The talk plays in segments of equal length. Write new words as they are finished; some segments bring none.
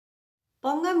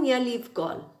Pongamia leaf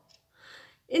gall.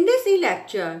 In this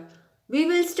lecture, we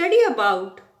will study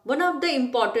about one of the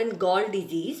important gall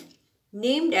disease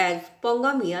named as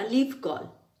Pongamia leaf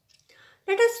gall.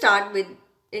 Let us start with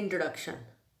introduction.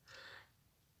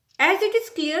 As it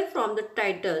is clear from the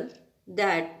title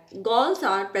that galls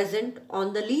are present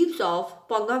on the leaves of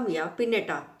Pongamia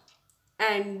pinnata,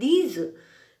 and these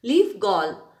leaf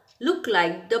gall look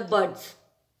like the buds.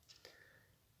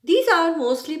 These are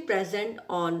mostly present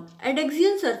on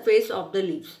adhesion surface of the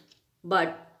leaves,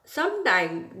 but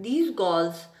sometimes these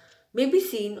galls may be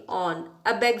seen on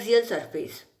abaxial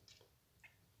surface.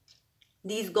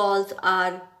 These galls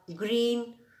are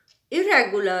green,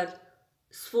 irregular,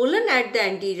 swollen at the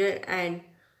anterior end,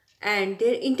 and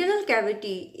their internal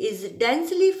cavity is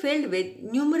densely filled with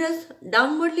numerous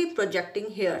downwardly projecting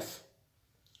hairs.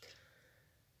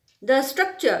 The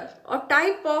structure or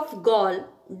type of gall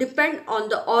depend on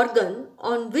the organ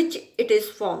on which it is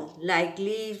formed, like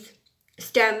leaves,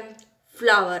 stem,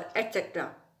 flower,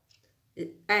 etc.,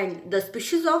 and the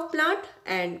species of plant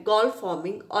and gall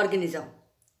forming organism.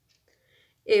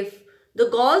 If the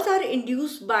galls are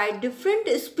induced by different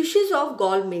species of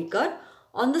gall maker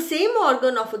on the same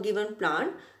organ of a given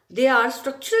plant, they are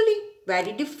structurally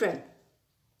very different.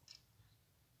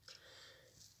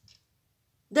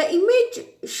 The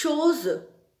image shows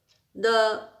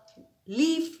the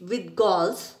leaf with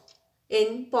galls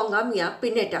in Pongamia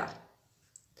pinnata.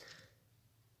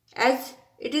 As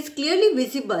it is clearly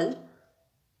visible,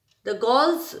 the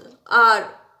galls are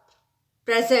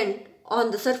present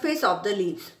on the surface of the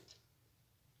leaves.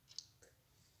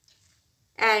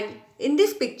 And in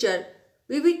this picture,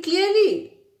 we will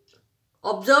clearly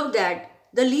observe that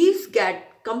the leaves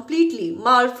get completely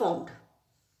malformed,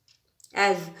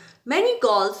 as many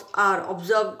galls are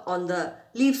observed on the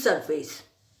leaf surface.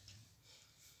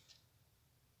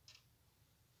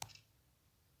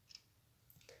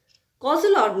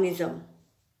 Causal organism.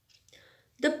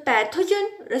 The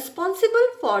pathogen responsible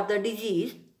for the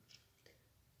disease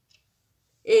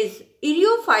is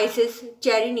Eriophysis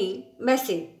cherini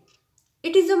massey.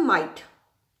 It is a mite.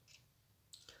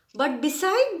 But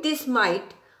beside this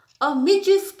mite, a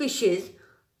midge species,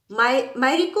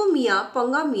 Mycomia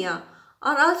pongamia,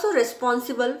 are also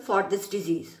responsible for this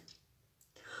disease.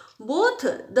 Both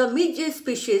the midge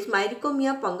species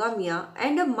Mycomia pongamia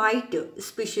and a mite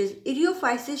species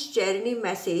Eriophysis cherini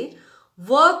massey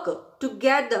work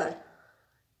together,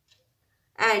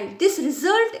 and this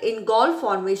result in gall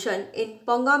formation in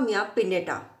Pongamia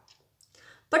pinnata,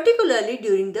 particularly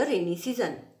during the rainy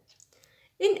season.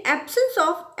 In absence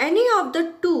of any of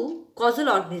the two causal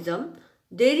organisms,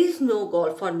 there is no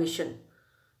gall formation.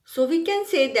 So we can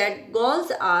say that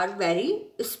galls are very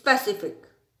specific.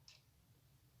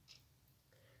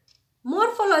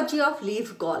 Morphology of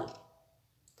leaf gall.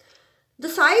 The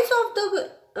size of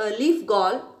the leaf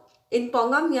gall in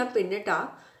Pongamia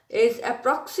pinnata is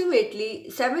approximately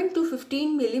 7 to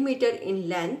 15 mm in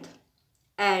length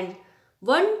and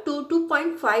 1 to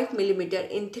 2.5 mm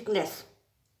in thickness.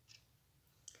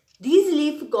 These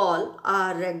leaf gall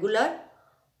are regular,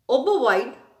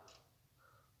 obovoid,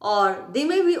 or they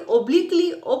may be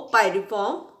obliquely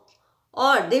opyriform,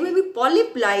 or they may be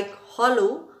polyp-like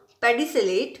hollow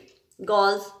pedicellate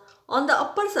galls on the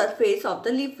upper surface of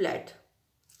the leaflet.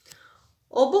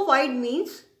 Obovoid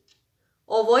means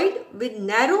ovoid with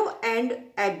narrow end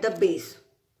at the base,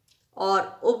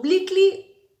 or obliquely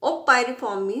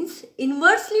opyriform means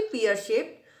inversely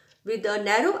pear-shaped with a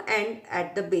narrow end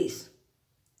at the base,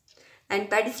 and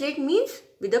pedicellate means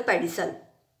with a pedicel.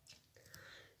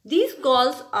 These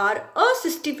galls are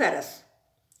acystiferous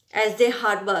as they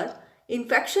harbor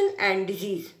infection and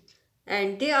disease,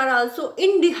 and they are also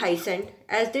indehiscent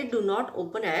as they do not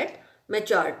open at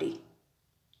maturity.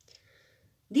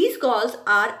 These galls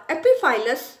are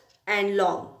epiphyllous and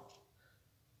long.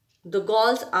 The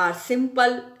galls are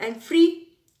simple and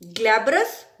free,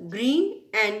 glabrous, green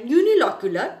and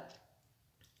unilocular,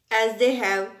 as they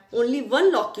have only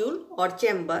one locule or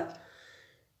chamber.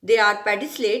 They are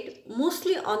pedicellate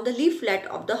mostly on the leaflet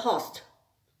of the host.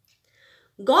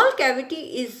 Gall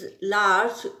cavity is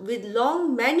large with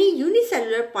long many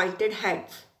unicellular pointed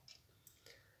heads.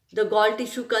 The gall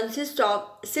tissue consists of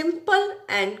simple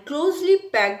and closely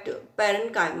packed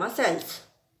parenchyma cells.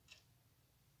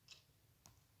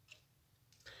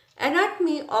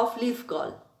 Anatomy of leaf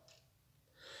gall.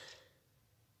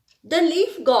 The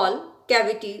leaf gall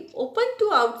cavity open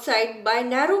to outside by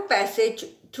narrow passage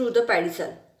through the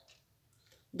pedicel.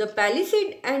 The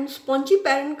palisade and spongy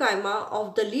parenchyma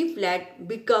of the leaflet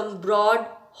become broad,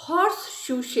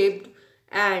 horseshoe-shaped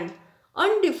and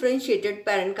undifferentiated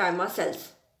parenchyma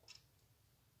cells.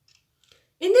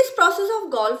 In this process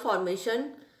of gall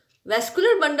formation,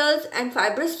 vascular bundles and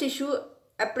fibrous tissue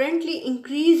apparently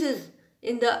increases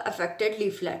in the affected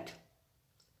leaflet.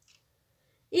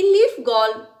 In leaf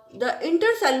gall, the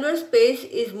intercellular space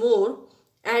is more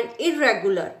and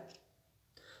irregular.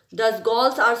 Thus,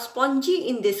 galls are spongy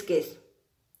in this case.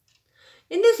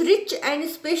 In this rich and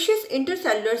spacious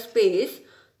intercellular space,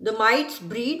 the mites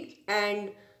breed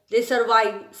and they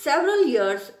survive several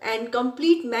years and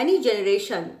complete many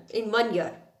generations in 1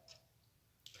 year.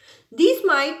 These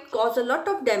might cause a lot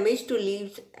of damage to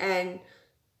leaves, and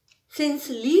since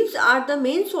leaves are the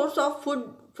main source of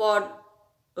food for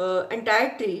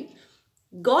entire tree,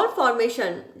 gall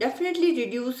formation definitely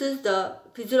reduces the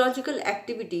physiological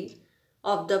activity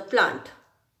of the plant.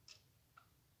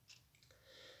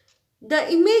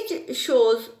 The image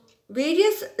shows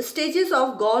various stages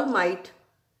of gall mite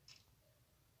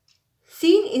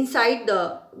seen inside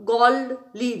the galled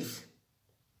leaves.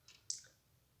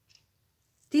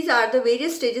 These are the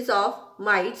various stages of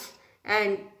mites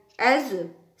and as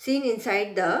seen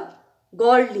inside the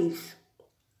galled leaves.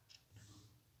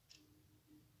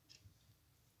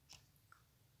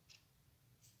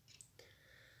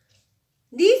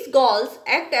 These galls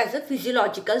act as a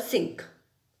physiological sink.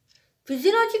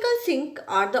 Physiological sink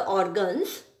are the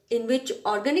organs in which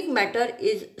organic matter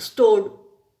is stored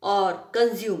or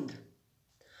consumed.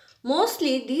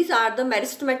 Mostly these are the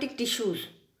meristematic tissues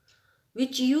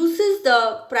which uses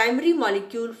the primary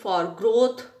molecule for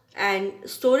growth and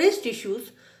storage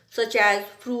tissues such as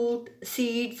fruit,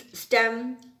 seeds,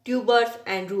 stem, tubers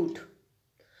and root.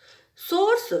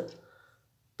 Source,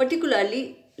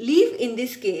 particularly leaf in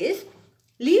this case,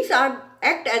 leaves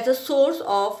act as a source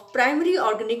of primary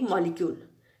organic molecule,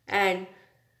 and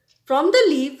from the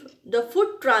leaf the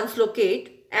food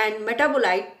translocate and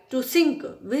metabolite to sink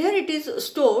where it is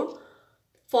stored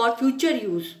for future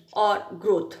use or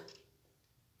growth.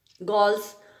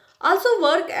 Galls also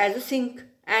work as a sink,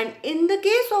 and in the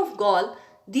case of gall,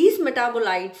 these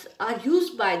metabolites are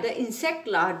used by the insect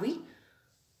larvae.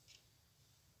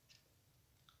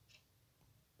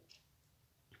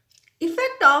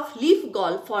 Effect of leaf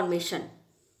gall formation.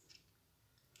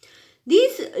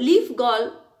 These leaf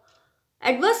gall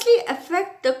adversely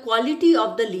affect the quality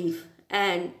of the leaf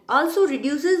and also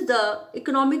reduces the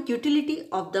economic utility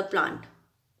of the plant.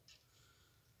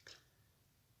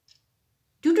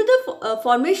 Due to the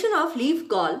formation of leaf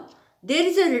gall, there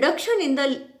is a reduction in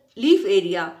the leaf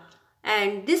area,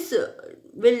 and this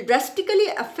will drastically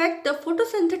affect the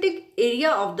photosynthetic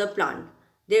area of the plant,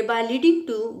 thereby leading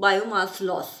to biomass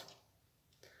loss.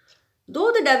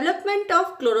 Though the development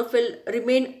of chlorophyll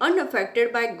remain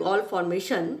unaffected by gall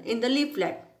formation in the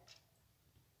leaflet,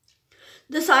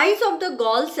 the size of the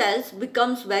gall cells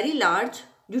becomes very large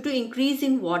due to increase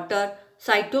in water,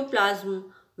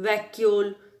 cytoplasm,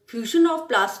 vacuole, fusion of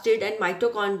plastid and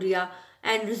mitochondria,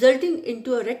 and resulting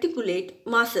into a reticulate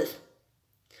masses.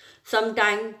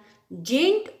 Sometimes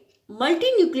giant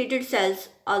multinucleated cells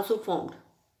also formed.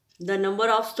 The number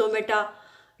of stomata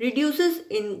reduces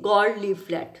in galled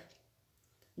leaflet.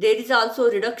 There is also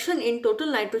reduction in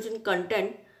total nitrogen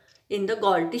content in the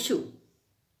gall tissue.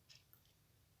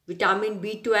 Vitamin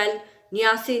B12,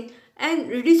 niacin and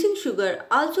reducing sugar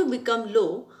also become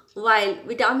low, while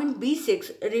vitamin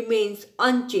B6 remains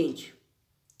unchanged.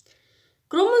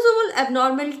 Chromosomal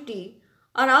abnormality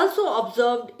are also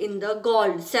observed in the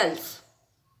galled cells.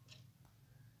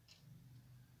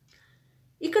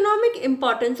 Economic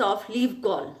importance of leaf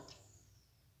gall.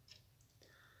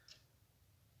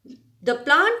 The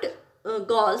plant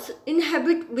galls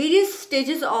inhabit various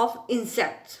stages of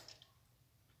insects,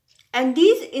 and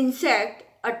these insects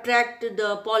attract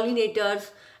the pollinators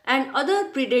and other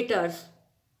predators.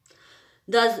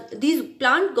 Thus, these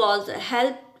plant galls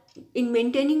help in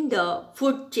maintaining the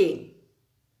food chain.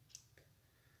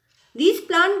 These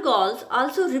plant galls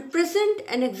also represent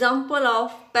an example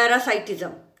of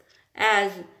parasitism,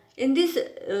 as in these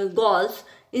galls,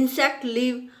 insect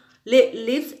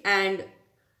lives and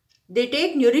they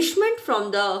take nourishment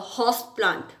from the host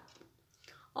plant.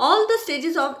 All the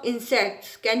stages of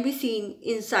insects can be seen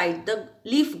inside the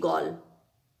leaf gall.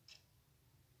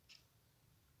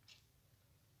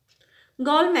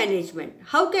 Gall management.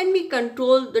 How can we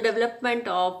control the development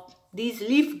of these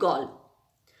leaf gall?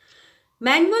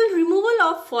 Manual removal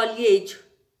of foliage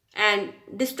and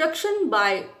destruction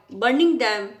by burning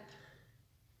them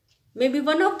may be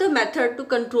one of the methods to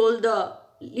control the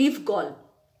leaf gall.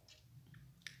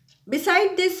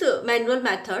 Beside this manual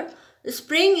method,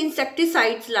 spraying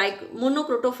insecticides like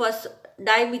monocrotophos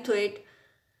dimethoate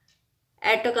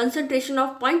at a concentration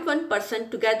of 0.1%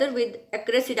 together with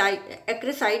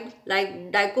acroside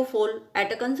like dicofol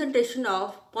at a concentration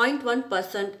of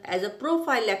 0.1% as a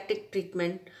prophylactic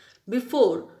treatment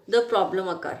before the problem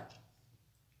occur.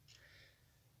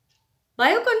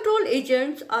 Biocontrol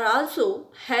agents are also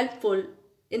helpful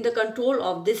in the control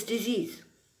of this disease.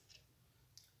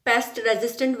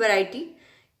 Pest-resistant variety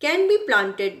can be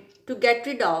planted to get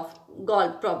rid of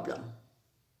gall problem.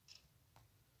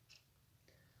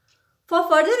 For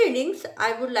further readings,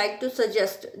 I would like to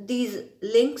suggest these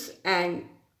links and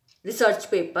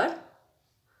research paper.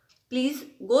 Please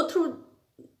go through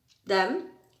them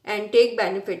and take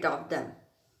benefit of them.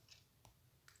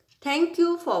 Thank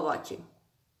you for watching.